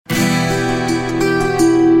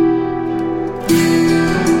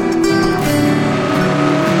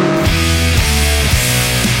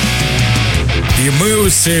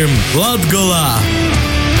Būsim Latgolā!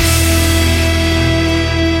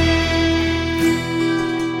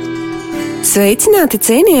 Sveicināti,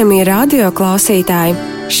 cienījamie radioklausītāji!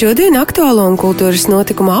 Šodien aktuālo un kultūras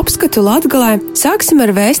notikumu apskatu Latgalē sāksim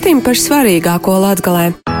ar vēstījumu par svarīgāko Latgalē.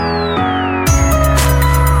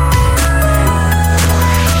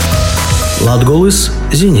 Latgoles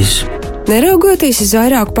ziņas. Neraugoties uz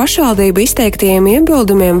vairāku pašvaldību izteiktajiem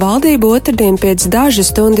iebildumiem, valdība otrdien pēc dažu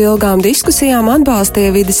stundu ilgām diskusijām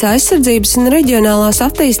atbalstīja Vides aizsardzības un reģionālās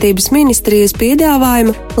attīstības ministrijas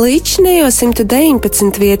piedāvājumu līdzinējo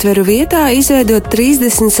 119 vietveru vietā izveidot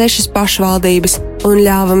 36 pašvaldības un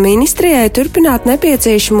ļāva ministrijai turpināt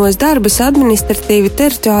nepieciešamos darbus administratīvi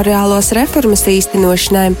teritoriālos reformas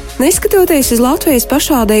īstenošanai. Neskatoties uz Latvijas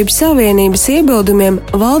pašvaldību savienības iebildumiem,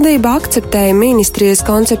 valdība akceptēja ministrijas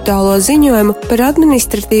konceptuālo ziņojumu par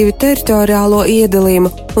administratīvu teritoriālo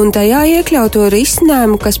iedalījumu un tajā iekļauto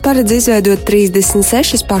risinājumu, kas paredz izveidot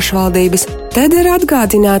 36 pašvaldības. Tad ir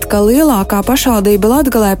atgādināt, ka lielākā pašvaldība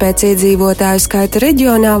Latgalē pēc iedzīvotāju skaita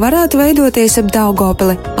reģionā varētu veidoties ap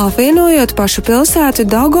Daugavpili, apvienojot pašu pilsētu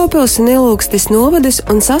Daugavpils un Ilūgstes novadus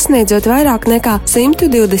un sasniedzot vairāk nekā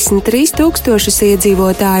 123 000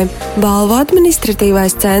 iedzīvotāju. Balvu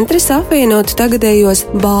administratīvais centrs apvienotu tagadējos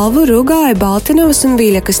Balvu, Rugāju, Baltinovas un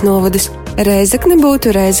Viļakas novadus. Rēzekne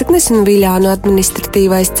būtu Rēzeknes un Viļānu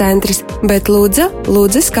administratīvais centrs, bet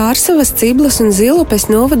Ludzas, Kārsavas, Ciblas un Zilupes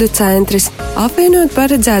novadu centrs. Apvienot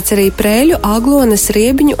paredzēts arī Prēļu, Aglonas,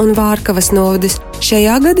 Riebiņu un Vārkavas novadus.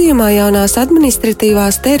 Šajā gadījumā jaunās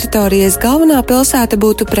administratīvās teritorijas galvenā pilsēta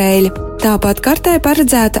būtu Prēļa. Tāpat kartē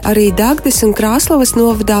paredzēta arī Dagdes un Krāslavas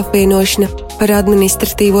novada apvienošana. Par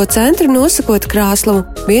administratīvo centru nosakot Krāslavu,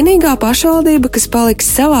 vienīgā pašvaldība, kas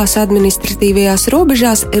paliks savās administratīvajās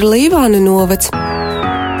robežās, ir Līvānu novads.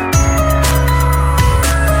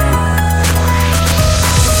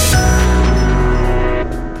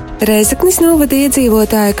 Rēzeknes novada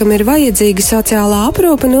iedzīvotāji, kam ir vajadzīga sociālā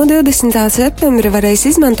aprūpe, no 20. septembra varēs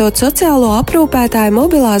izmantot sociālo aprūpētāju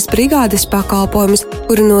mobilās brigādes pakalpojumus,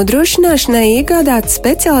 kuru nodrošināšanai iegādāts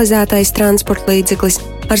specializētais transporta līdzeklis.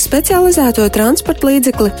 Ar specializēto transporta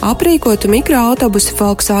līdzekli aprīkotu mikroautobusu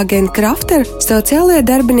Volkswagen Crafter sociālie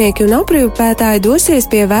darbinieki un aprūpētāji dosies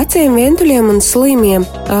pie veciem, vientuļiem un slimiem,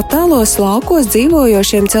 attālos laukos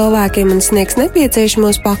dzīvojošiem cilvēkiem un sniegs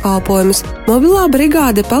nepieciešamos pakalpojumus. Mobilā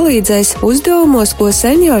brigāde palīdzēs uzdevumos, ko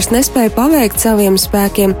seniors nespēja paveikt saviem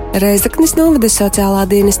spēkiem. Rēzeknes novada sociālā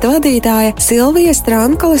dienesta vadītāja Silvija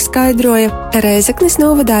Strankale skaidroja, ka Rēzeknes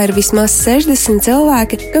novadā ir vismaz 60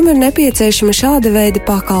 cilvēki, kam ir nepieciešama šāda veida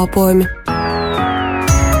pakalpojumi.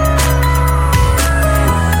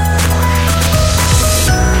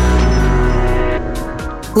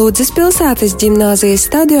 Ludzas pilsētas ģimnāzijas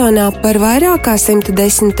stadionā par vairāk kā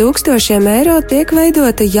 110 000 eiro tiek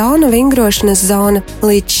veidota jauna vingrošanas zona.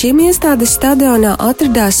 Līdz šim iestādes stadionā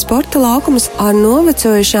atradās sporta laukums ar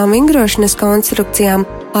novecojušām vingrošanas konstrukcijām.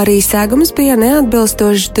 Arī segums bija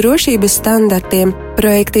neatbilstošs drošības standartiem.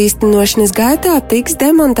 Projekta īstenošanas gaitā tiks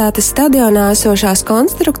demontētas stadionā esošās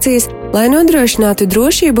konstrukcijas, lai nodrošinātu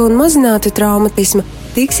drošību un mazinātu traumatismu.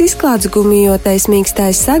 Tiks izklāts gumijotais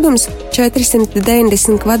mīkstais segums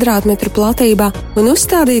 490 kvadrātmetru platībā un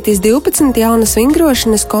uzstādītas 12 jaunas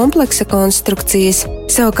vingrošanas kompleksa konstrukcijas.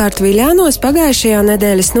 Savukārt Viļānos pagājušajā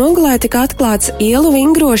nedēļas nogalē tika atklāts ielu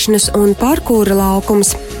vingrošanas un parkūra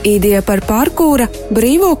laukums. Ideja par parkūra,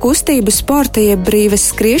 brīvo kustību sporta jeb brīvas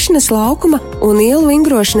skriešanas laukuma un ielu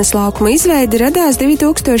vingrošanas laukuma izveidi radās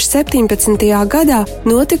 2017. gadā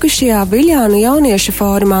notikušajā Viļānu jauniešu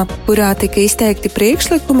fórumā, kurā tika izteikti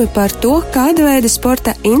priekšlikumi par to, kāda veida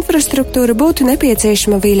sporta infrastruktūra būtu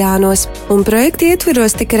nepieciešama Viļānos. Un projekta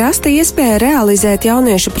ietveros tika rasta iespēja realizēt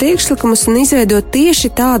jauniešu priekšlikumus un izveidot tieši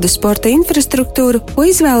tādu sporta infrastruktūru, ko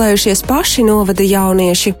izvēlējušies paši novada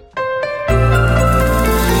jaunieši.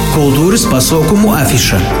 Kultūras pasaukumu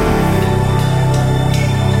afiša.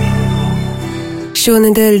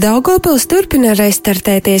 Šonedēļ Daugavpils turpina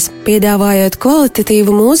restartēties, piedāvājot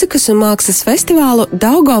kvalitatīvu mūzikas un mākslas festivālu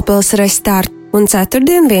Daugavpils Restart. Un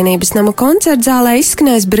ceturtdien Vienības nama koncertzālē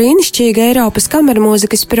izskanēs brīnišķīga Eiropas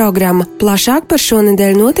kamermūzikas programma. Plašāk par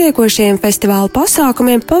šonedēļ notiekošajiem festivāla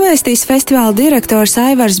pasākumiem pavēstīs festivāla direktors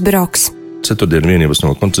Aivars Broks. Ceturtdien Vienības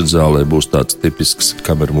nama koncertzālē būs tāds tipisks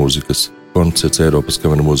kamermūzikas koncerts. Eiropas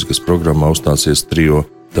kamermūzikas programmā uzstāsies trio.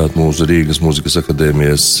 Tātad mūsu Rīgas mūzikas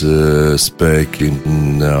akadēmijas spēki,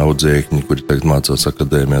 audzēkņi, kuri tagad mācās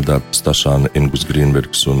akadēmijā, Dārta Stašāna, Ingus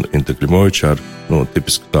Grīnbergs un Inte Klimoviča ar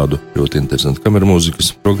tipisku tādu ļoti interesantu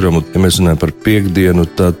kamermūzikas programmu. Ja mēs runājam par piekdienu,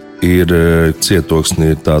 tad ir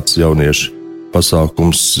Cietoksnī tāds jauniešu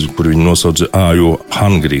pasākums, kur viņi nosauca Are You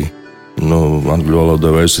Hungry? angļu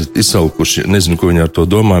valodā vai izsalkuši. Nezinu, ko viņi ar to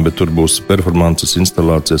domāja, bet tur būs performances,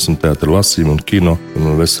 instalācijas un teātra lasījumi un kino.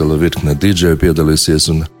 Un vesela virkne DJ piedalīsies.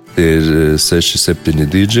 Un tie ir 6-7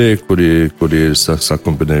 DJ, kuri ir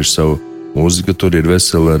sakombinējuši savu mūziku. Tur ir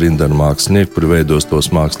vesela rinda ar mākslinieku, kuri veidos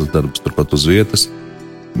tos mākslas darbus turpat uz vietas.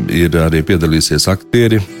 Ir arī piedalīsies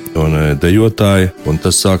aktieri un dejotāji. Un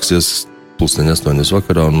tas sāksies 8:30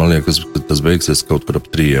 vakarā, un man liekas, ka tas beigsies kaut kur ap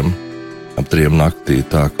 3 naktī.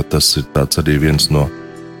 Tā ka tas ir tāds arī viens no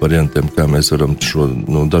variantiem, kā mēs varam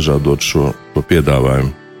dažādot šo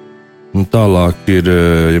piedāvājumu. Tālāk ir,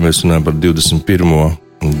 ja mēs runājam par 21.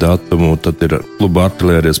 datumu, tad ir kluba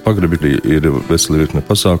artilērijas pagrabi, ir veseli virkne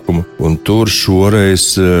pasākumu. Un tur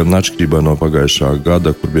šoreiz, atšķirībā no pagājušā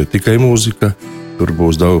gada, kur bija tikai mūzika, tur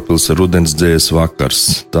būs Daugavpils rudens dzējas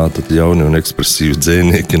vakars. Tātad jauni un ekspresīvi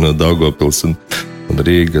dzējnieki no Daugavpils un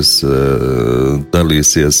Rīgas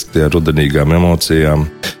dalīsies tie rudenīgām emocijām,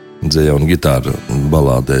 dzēja un gitāra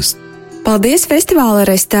balādēs. Paldies festivāla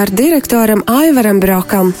restāra direktoram Aivaram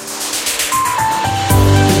Brokam.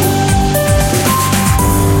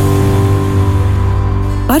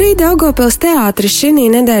 Arī Daugavpils teātris šī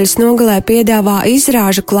nedēļas nogalē piedāvā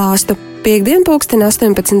izrāžu klāstu. Piektdien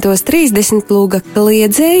 18:30 lūga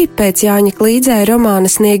kliedzēji pēc Jāņa Klīdzēja romāna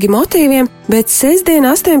Sniegi motīviem, bet sestdien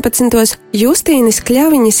 18. Justīnas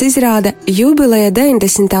Kļaviņas izrāda Jubileja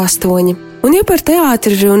 98. Un ja par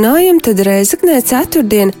teātri runājam, tad Rēzeknē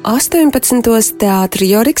ceturtdien 18. teātra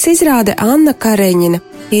Joriks izrāda Anna Kareņina.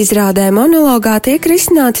 Izrādē monologā tiek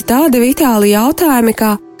risināti tādi vitāli jautājumi,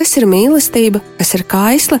 kā kas ir mīlestība, kas ir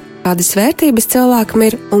kaisla, kādas vērtības cilvēkam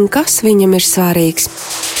ir un kas viņam ir svarīgs.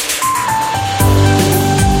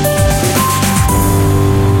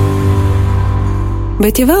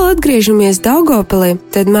 Bet, ja vēl atgriežamies Daugavpilī,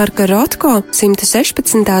 tad Marka Rotko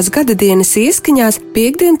 116. gada dienas ieskaņās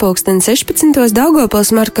piektdien 16. Daugavpils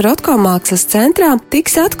Marka Rotko mākslas centrā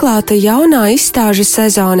tiks atklāta jaunā izstāžu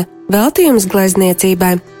sezona veltījums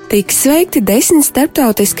glezniecībai. Tiks sveikti 10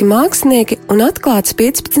 starptautiski mākslinieki un atklāts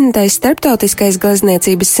 15. starptautiskais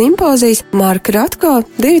glezniecības simpozijs Marka Rotko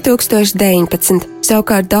 2019.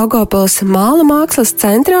 Savukārt Daugavpils Māla mākslas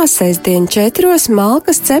centrā sestdien 4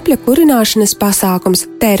 malkas cepļa kurināšanas pasākums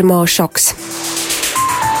Termošoks.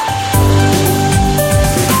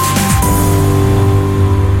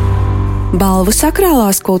 Balvu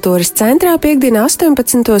Sakrālās kultūras centrā piektdien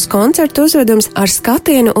 18. koncertu uzvedums ar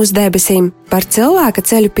skatienu uz debesīm par cilvēka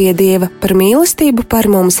ceļu pie Dieva, par mīlestību par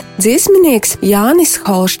mums. Dziesminieks Jānis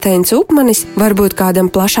Holšteins Upmanis, varbūt kādam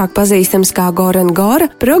plašāk pazīstams kā Goran Gora,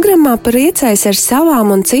 programmā priecēs ar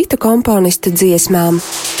savām un citu komponistu dziesmām.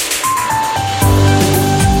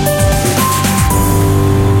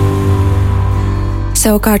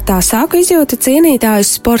 Savukārt tā sāku izjūta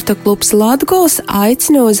cienītājus sporta klubs Latgols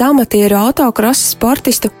aicina uz amatieru autokrosa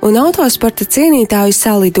sportistu un autosporta cienītāju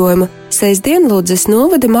salidojumu sestdien Ludzas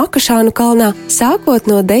novada Makašānu kalnā sākot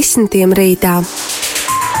no 10 rītā.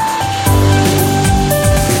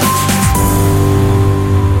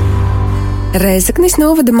 Rēzeknes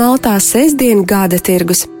novada Maltā sestdien gada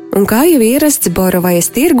tirgus. Un kā jau ierasts Borovajas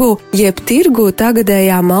tirgū, jeb tirgū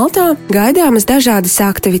tagadējā Maltā, gaidāmas dažādas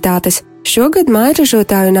aktivitātes. Šogad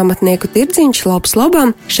mājražotāju un amatnieku tirdziņš Labs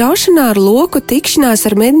labam, šaušanā ar loku, tikšanās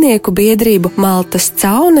ar mednieku biedrību Maltas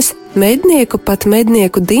caunas, mednieku pat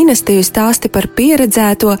mednieku dinastiju stāsti par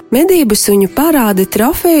pieredzēto, medību suņu parādi,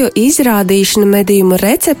 trofeju izrādīšanu, medījumu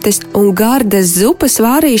receptes un gardas zupas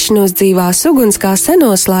vārīšanu uz dzīvās uguns kā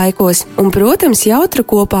senos laikos, un, protams, jautra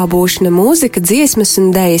kopā būšana, mūzika, dziesmas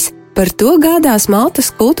un dejas. Par to gādās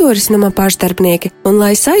Maltas kultūras nama pašdarbnieki, un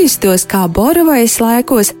lai sajustos kā Borovajas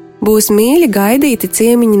laikos, būs mīļi gaidīti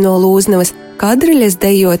ciemiņi no Lūznavas, kadriļas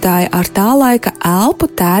dejotāji ar tā laika elpu,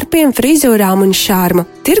 tērpiem, frizūrām un šārmu.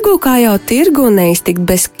 Tirgū kā jau tirgū neiztikt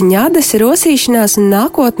bez kņadas, rosīšanās un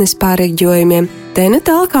nākotnes pārreģojumiem. Te nu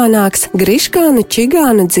talkā nāks griškānu,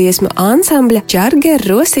 čigānu dziesmu ansambļa Čarger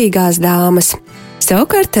rosīgās dāmas.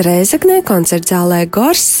 Savukārt Rēzeknē koncertzālē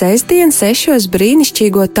Gors sestdien 6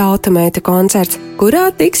 brīnišķīgo tautamēta koncerts,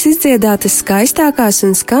 kurā tiks izdziedātas skaistākās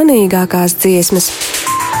un skanīgākās dziesmas.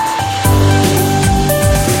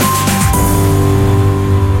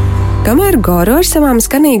 Kamēr Goru ar savām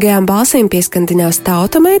skanīgajām balsīm pieskandinās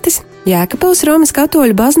tautamētes, Jēkabpils Romas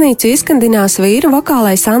katoļu baznīcu ieskandinās vīru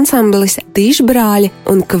vokālais ansamblis Dižbrāļi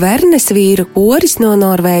un Kvernes vīru koris no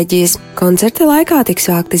Norvēģijas. Koncerta laikā tiks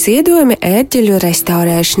vākti ziedojumi ērģeļu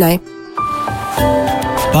restaurēšanai.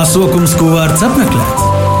 Pasaukums, ko vārds apmeklēt.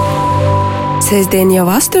 Sestdien jau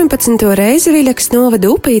 18. reizi Viļakas novada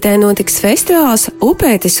Upītē notiks festivāls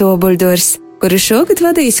Upētis obuļdurs. kuru šogad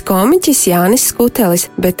vadīs komiķis Jānis Skutelis,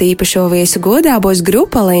 bet īpašo viesu godā būs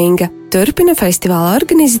grupa Linga, turpina festivāla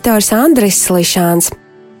organizators Andris Slišāns.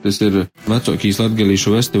 Tas ir vecākais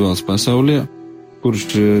latgalīšu festivāls pasaulē,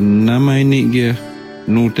 kurš nemainīgi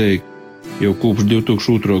notiek jau kopš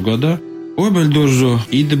 2002. gadā. Obeļdorzu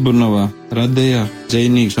Idebunova radīja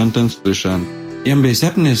dzejnieks Antons Slišāns. Jām bija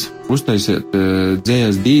sapnis uztaisīt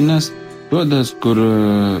dzējas dīnas, todas, kur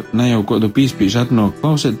ne jau kādu pīspīšu atnāk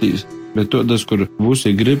klausētīs, bet todas, kur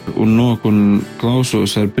visi grib un nok un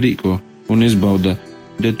klausos ar prīku un izbauda.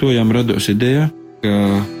 De to jām rados ideja, ka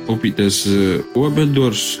upīties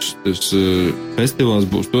Obeļdors, tas festivāls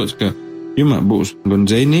būs tāds, ka jumā būs gan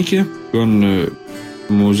dzejnieki, gan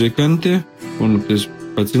muzikanti, un tas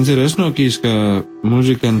pats interesantākais, ka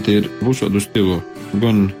muzikanti ir visādu stilu.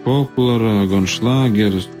 Gan populārā, gan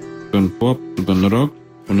šlāgeris, gan pop, gan rock,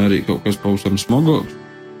 un arī kaut kas pavisam smagāks.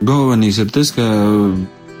 Galvenais ir tas, ka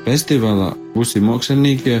festivālā visi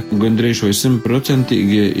mākslinieki gandrīz 100%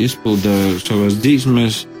 izpilda savas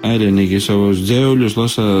dzīsmes, airienīgi savus dzēvļus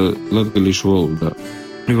lasa latgalīšu valodā.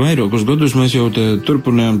 Vairākus gadus mēs jau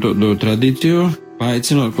turpinājām to tradīciju,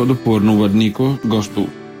 paaicinot kādu pornuvadnīku gostu.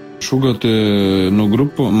 Šogad no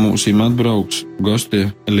grupu mūsim atbrauks gosti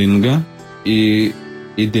Linga, i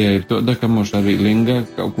ideja ir tāda, ka mums arī Linga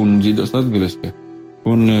kaut ko dzīdos latgaliski.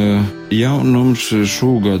 Un jaunums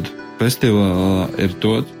šogad festivālā ir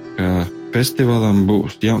tāds, ka festivālam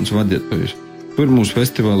būs jauns vadītājs. Pirmos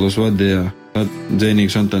festivālos vadīja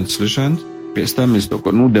dzejnieks Antons Slišāns, pēc tam es to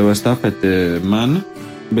nodeva stafeti man,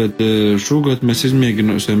 bet šogad mēs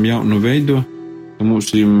izmēģināsim jaunu veidu, ka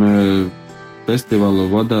mūsim festivālu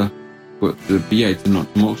vada, ko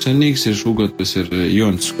pieaicinot mākslinieks, ir šogad tas ir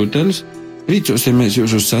Jānis Skutelis. Rīcosimies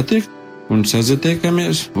jūs satikt un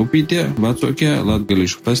sazatiekamies upītie vecākajā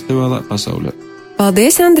latgalīšu festivālā pasaulē.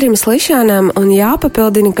 Paldies Andrim Slišānam, un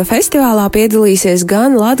jāpapildina, ka festivālā piedalīsies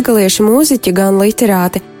gan latgaliešu mūziķi, gan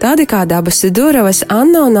literāti, tādi kā Dabas Duravas,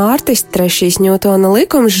 Anna un artisti Trešīs Ņūtona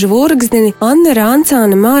likums, Žvurgzdini, Anna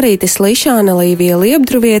Rāncāna, Mārīte Slišāna, Līvija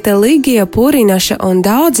Liepdruviete, Ligija Purinaša un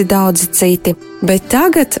daudzi citi. Bet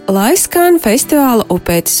tagad lai skan festivāla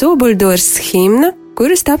Upētas Obeļdors himna,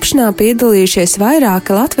 kuras tapšanā piedalījušies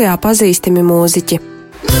vairāki Latvijā pazīstami mūziķi.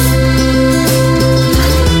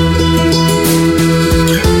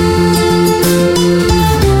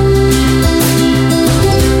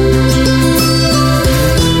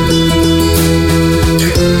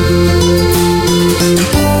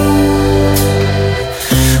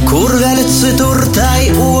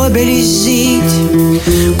 Obelis zīt,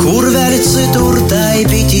 kur verci tur tai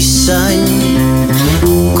bitis saņ,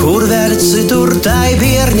 kur verci tur tai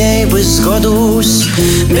bierneibas godūs,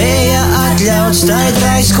 bija atļauts tai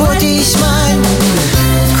draiskotīs man,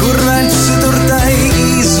 kur verci tur tai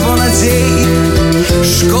izvona dzīt,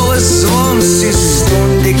 školas zvons ir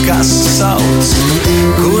stundi, kas sauc,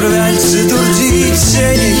 kur verci tur dzīt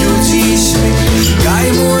ceļi jūtīsmi,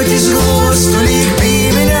 kaimotis rostu līk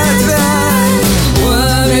pīminēt vēl.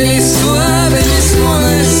 Obelis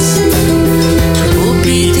monas,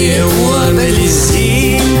 upītie obelis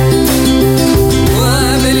zīm.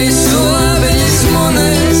 Obelis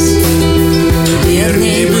monas,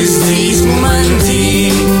 bierneibas dzīsmu man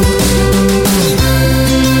tīm.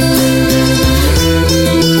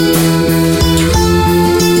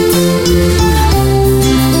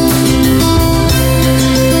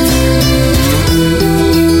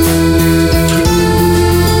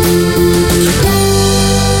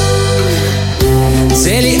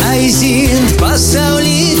 Ceļi aiziet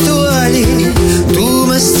pasaulī toļi,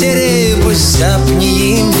 tūmas cerības sapņi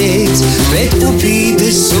imdēt, bet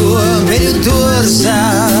upītes obeļu dorsā,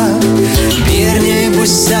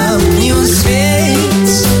 bierneibas sapņi un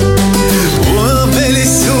sveic.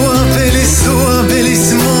 Obelis, obelis, obelis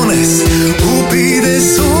monas, upītes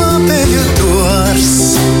obeļu dors.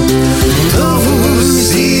 Tavus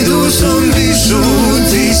zīdus un višu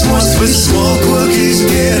dzīsmos vismokokīs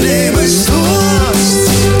bierneibas dors.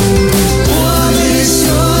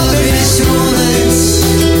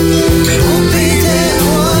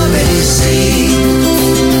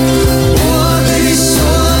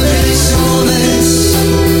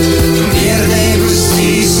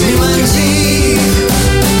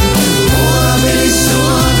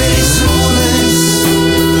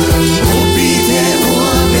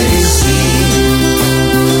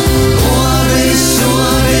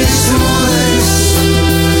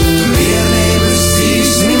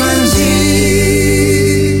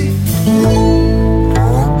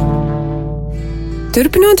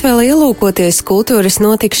 Turpinot vēl ielūkoties kultūras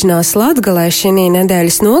notikšanās Latgalē šī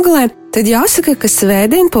nedēļas nogalē, Tad jāsaka, ka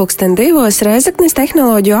svētdien 2002 Rēzeknes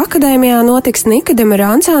Tehnoloģiju akadēmijā notiks Nikodema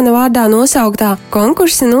Rancāna vārdā nosauktā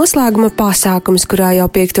konkursa noslēguma pasākums, kurā jau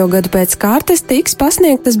 5. gadu pēc kārtas tiks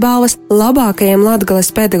pasniegtas balvas labākajiem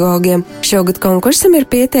Latgales pedagogiem. Šogad konkursam ir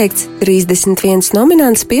pieteikts 31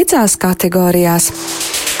 nominants 5 kategorijās.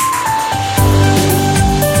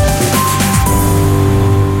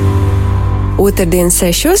 Otrdien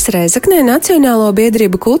 6. Rēzeknē Nacionālo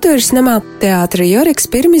biedrību kultūras namā Teātra Joriks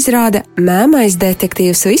pirmizrāda Mēmais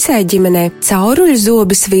detektīvs visai ģimenei Cauruļu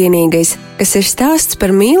zobis vienīgais, kas ir stāsts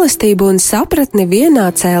par mīlestību un sapratni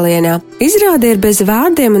vienā cēlienā. Izrāde ir bez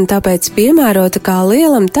vārdiem un tāpēc piemērota kā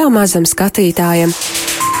lielam, tā mazam skatītājam.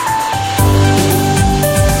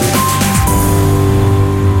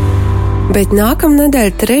 Bet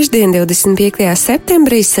nākamnedēļ trešdien 25.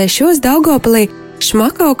 septembrī 6. Daugavpilī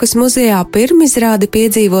Šmakaukas muzejā pirmizrādi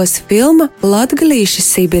piedzīvos filma Latgalīši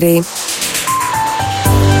Sibirī.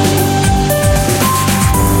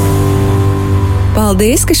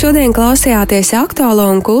 Paldies, ka šodien klausījāties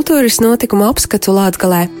aktuālo un kultūras notikumu apskatu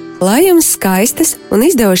Latgalē. Lai jums skaistas un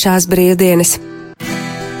izdevušās brīvdienas!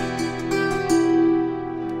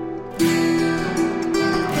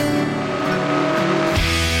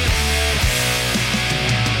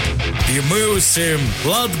 I myusim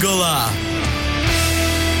Latgalā!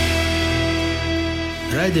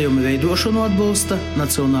 Raidījuma veidošanu atbalsta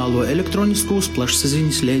Nacionālo elektroniskos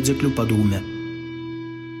plašsaziņas līdzekļu padome.